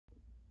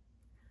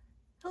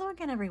Hello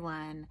again,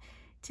 everyone.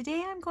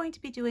 Today I'm going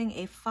to be doing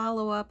a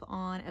follow-up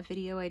on a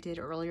video I did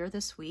earlier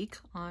this week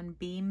on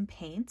beam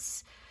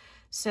paints.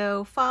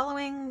 So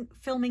following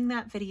filming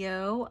that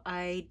video,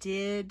 I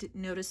did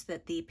notice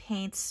that the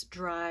paints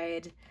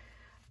dried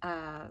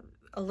a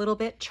little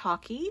bit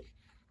chalky.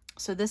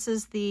 So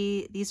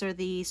these are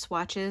the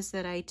swatches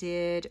that I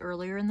did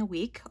earlier in the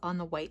week on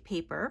the white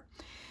paper.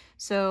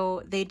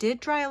 So they did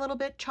dry a little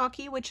bit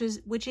chalky, which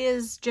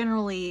is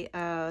generally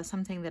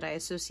something that I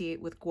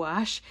associate with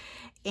gouache,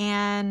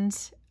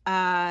 and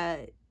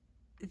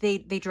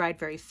they dried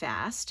very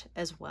fast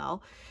as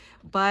well.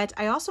 But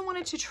I also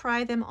wanted to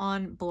try them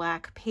on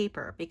black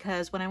paper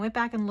because when I went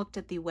back and looked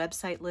at the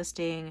website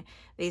listing,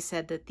 they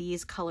said that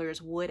these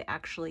colors would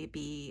actually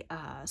be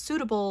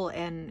suitable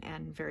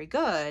and very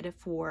good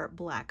for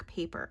black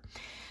paper.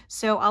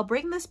 So I'll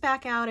bring this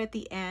back out at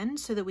the end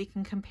so that we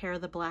can compare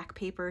the black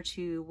paper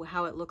to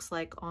how it looks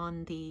like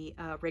on the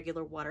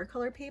regular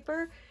watercolor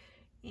paper.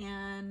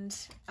 And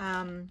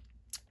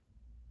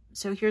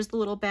so here's the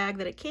little bag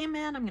that it came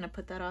in. I'm going to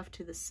put that off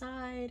to the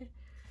side.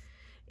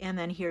 And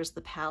then here's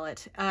the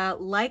palette.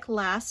 Like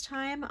last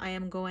time, I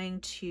am going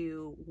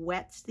to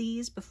wet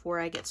these before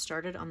I get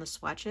started on the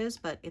swatches,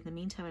 but in the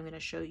meantime, I'm going to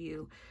show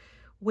you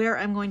where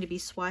I'm going to be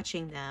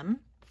swatching them.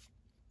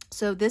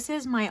 So this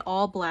is my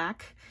all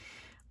black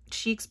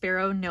Chic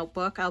Sparrow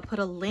notebook. I'll put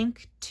a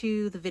link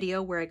to the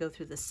video where I go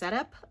through the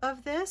setup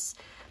of this,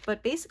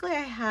 but basically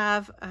I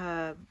have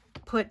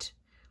put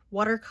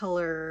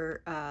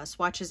watercolor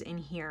swatches in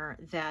here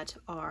that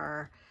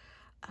are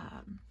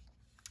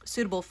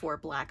suitable for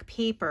black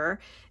paper.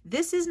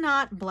 This is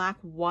not black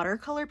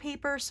watercolor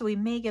paper, so we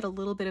may get a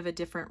little bit of a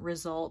different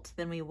result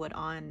than we would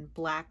on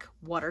black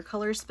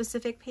watercolor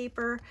specific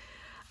paper.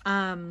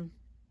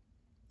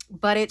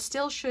 But it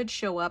still should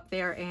show up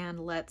there, and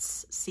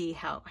let's see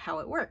how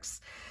it works.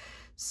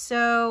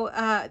 So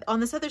on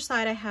this other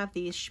side, I have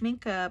the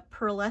Schmincke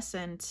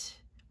pearlescent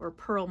or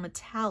pearl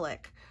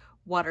metallic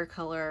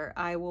watercolor.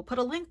 I will put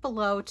a link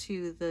below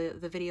to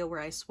the video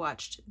where I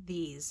swatched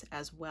these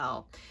as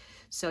well.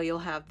 So you'll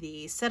have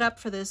the setup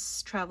for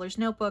this traveler's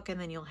notebook, and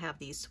then you'll have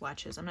these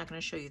swatches. I'm not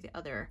going to show you the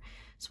other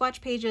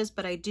swatch pages,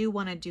 but I do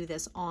want to do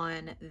this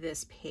on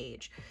this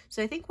page.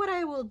 So I think what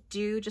I will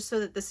do, just so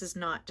that this is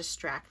not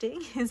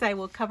distracting, is I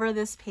will cover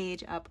this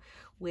page up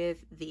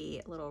with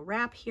the little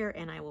wrap here,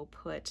 and I will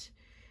put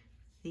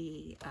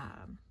the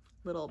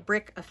little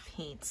brick of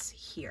paints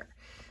here.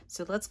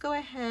 So let's go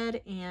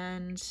ahead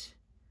and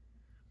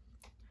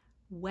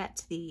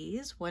wet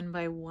these one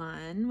by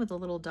one with a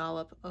little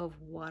dollop of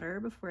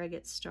water before I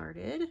get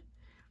started.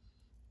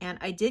 And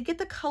I did get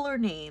the color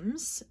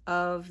names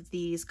of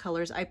these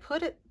colors. I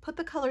put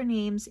the color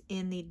names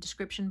in the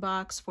description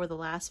box for the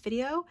last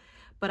video,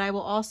 but I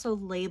will also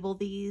label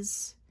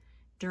these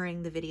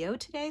during the video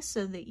today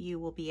so that you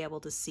will be able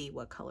to see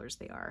what colors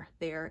they are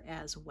there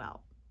as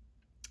well.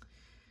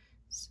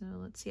 So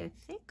let's see, I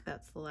think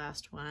that's the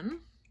last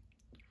one.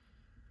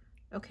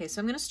 Okay, so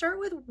I'm going to start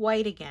with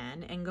white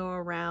again and go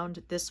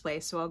around this way.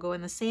 So I'll go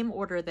in the same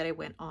order that I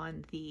went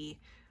on the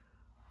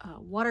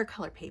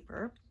watercolor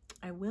paper.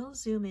 I will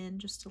zoom in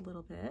just a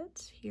little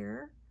bit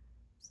here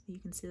so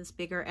you can see this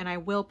bigger, and I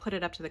will put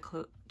it up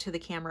to the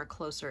camera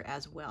closer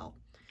as well.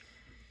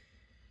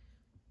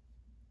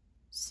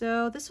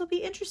 So this will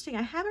be interesting.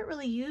 I haven't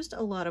really used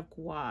a lot of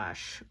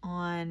gouache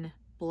on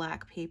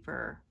black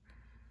paper.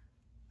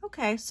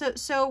 Okay,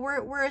 so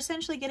we're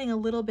essentially getting a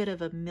little bit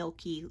of a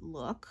milky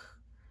look,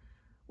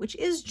 which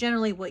is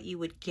generally what you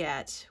would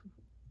get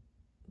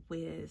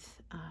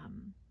with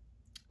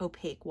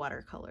opaque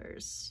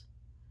watercolors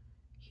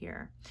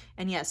here.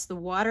 And yes, the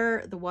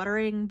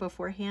watering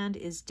beforehand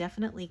is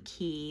definitely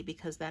key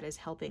because that is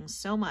helping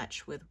so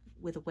much with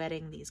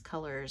wetting these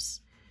colors,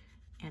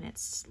 and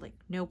it's like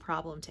no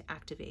problem to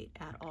activate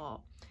at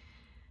all.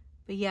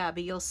 But yeah,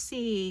 but you'll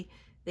see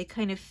they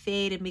kind of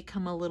fade and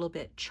become a little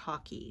bit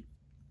chalky.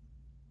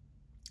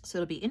 So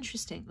it'll be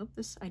interesting. Oh,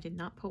 I did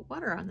not put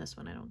water on this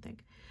one, I don't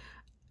think.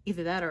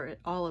 Either that or it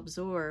all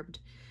absorbed.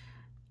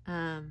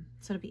 So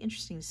it'll be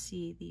interesting to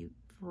see the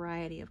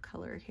variety of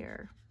color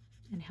here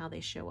and how they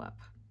show up.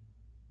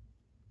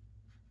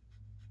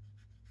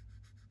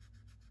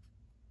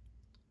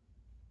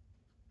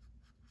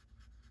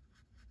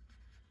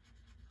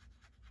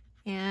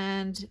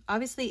 And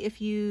obviously if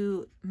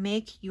you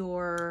make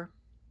your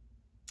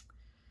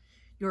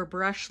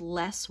brush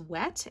less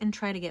wet and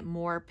try to get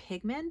more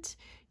pigment,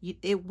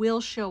 it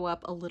will show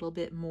up a little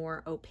bit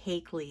more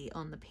opaquely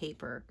on the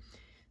paper.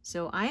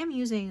 So I am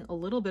using a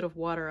little bit of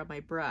water on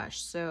my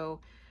brush, so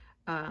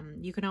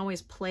you can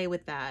always play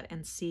with that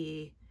and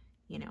see,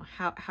 you know,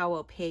 how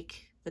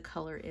opaque the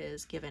color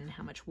is given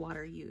how much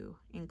water you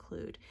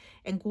include.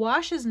 And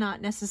gouache is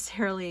not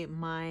necessarily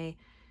my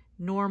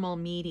normal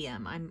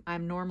medium.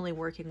 I'm normally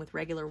working with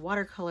regular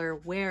watercolor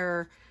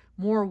where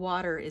more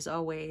water is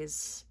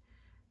always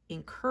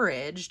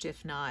encouraged,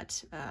 if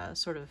not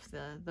sort of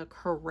the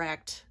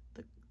correct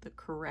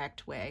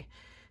way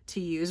to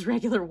use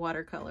regular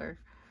watercolor.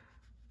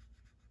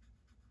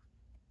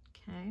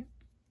 Okay.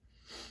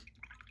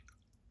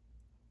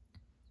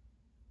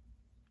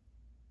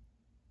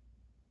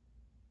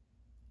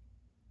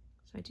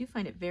 So I do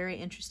find it very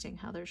interesting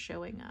how they're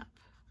showing up.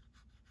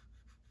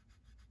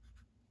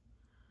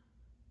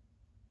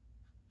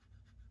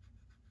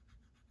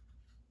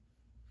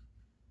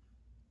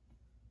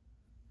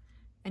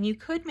 And you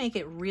could make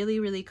it really,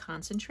 really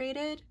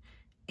concentrated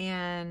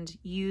and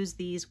use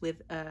these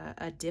with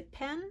a dip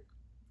pen.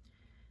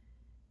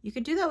 You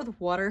could do that with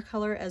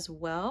watercolor as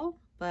well,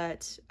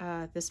 but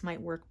this might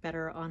work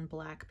better on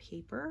black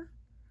paper.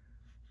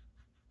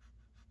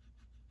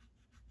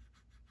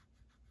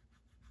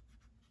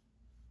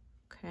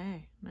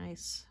 Okay,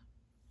 nice.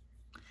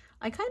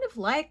 I kind of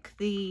like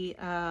the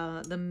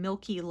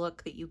milky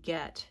look that you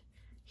get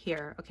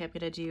here. Okay, I'm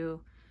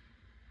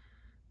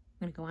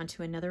gonna go on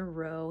to another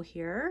row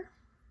here.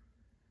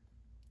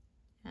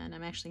 And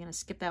I'm actually gonna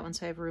skip that one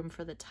so I have room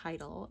for the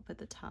title up at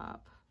the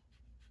top.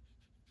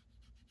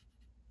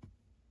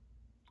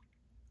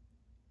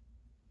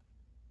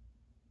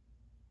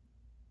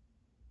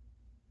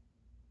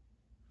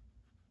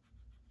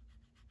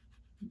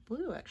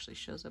 Blue actually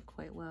shows up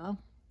quite well.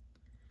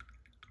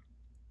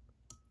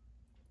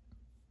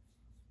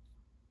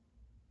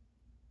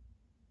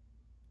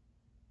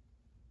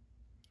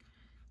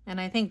 And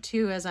I think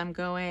too, as I'm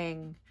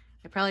going,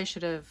 I probably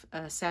should have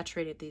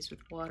saturated these with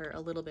water a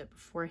little bit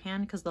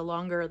beforehand, because the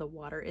longer the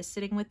water is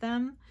sitting with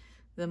them,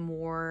 the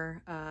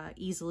more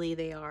easily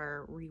they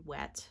are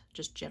re-wet,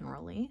 just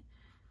generally.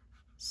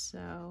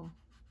 So,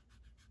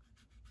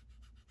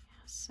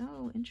 yeah,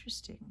 so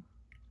interesting.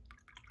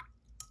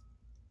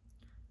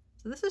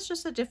 So this is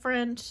just a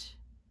different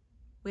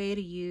way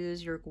to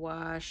use your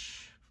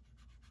gouache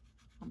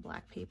on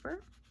black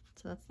paper.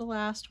 So that's the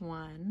last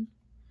one.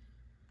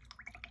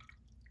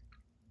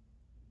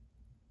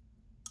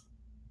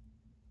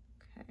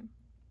 Okay.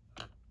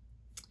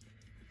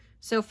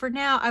 So for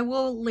now, I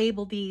will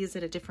label these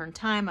at a different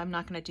time. I'm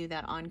not going to do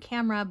that on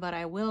camera, but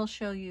I will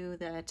show you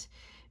that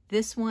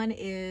this one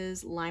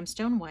is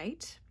limestone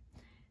white.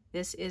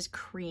 This is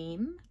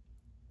cream.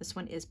 This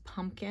one is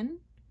pumpkin,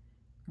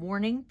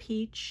 morning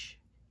peach,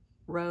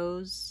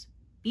 rose,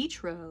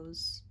 beach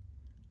rose,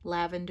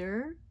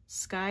 lavender,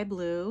 sky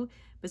blue.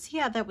 But see,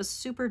 yeah, that was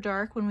super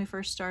dark when we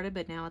first started,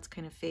 but now it's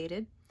kind of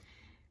faded.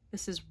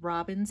 This is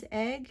robin's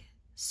egg,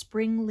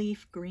 spring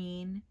leaf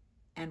green,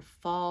 and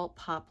fall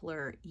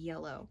poplar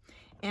yellow.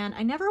 And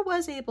I never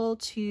was able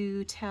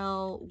to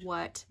tell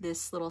what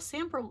this little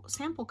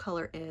sample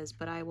color is,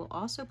 but I will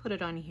also put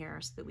it on here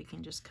so that we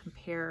can just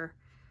compare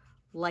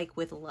like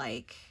with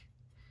like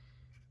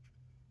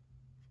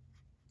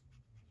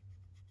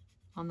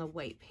on the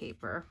white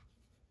paper.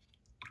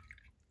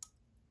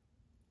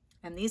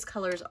 And these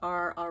colors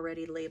are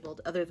already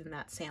labeled other than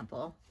that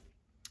sample.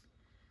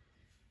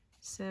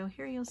 So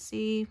here you'll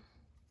see,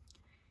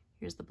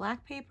 here's the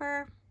black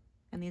paper,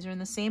 and these are in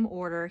the same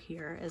order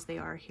here as they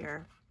are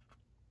here.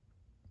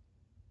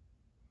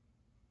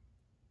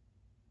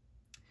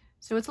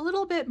 So it's a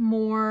little bit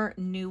more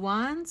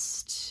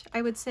nuanced,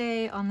 I would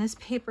say. On this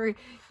paper,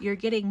 you're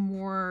getting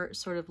more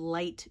sort of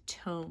light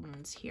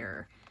tones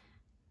here.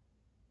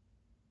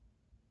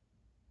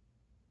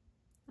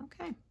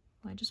 Okay,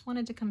 well, I just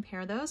wanted to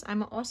compare those.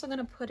 I'm also going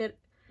to put it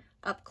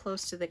up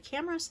close to the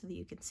camera so that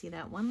you can see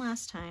that one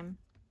last time.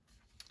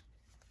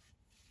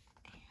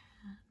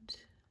 And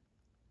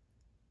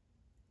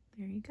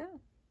there you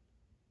go.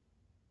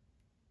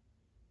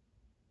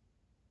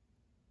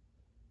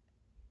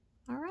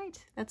 All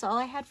right, that's all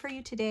I had for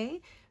you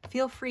today.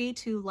 Feel free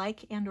to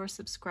like and/or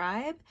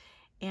subscribe,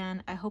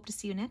 and I hope to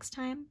see you next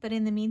time. But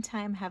in the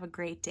meantime, have a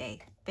great day.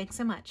 Thanks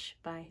so much.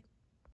 Bye.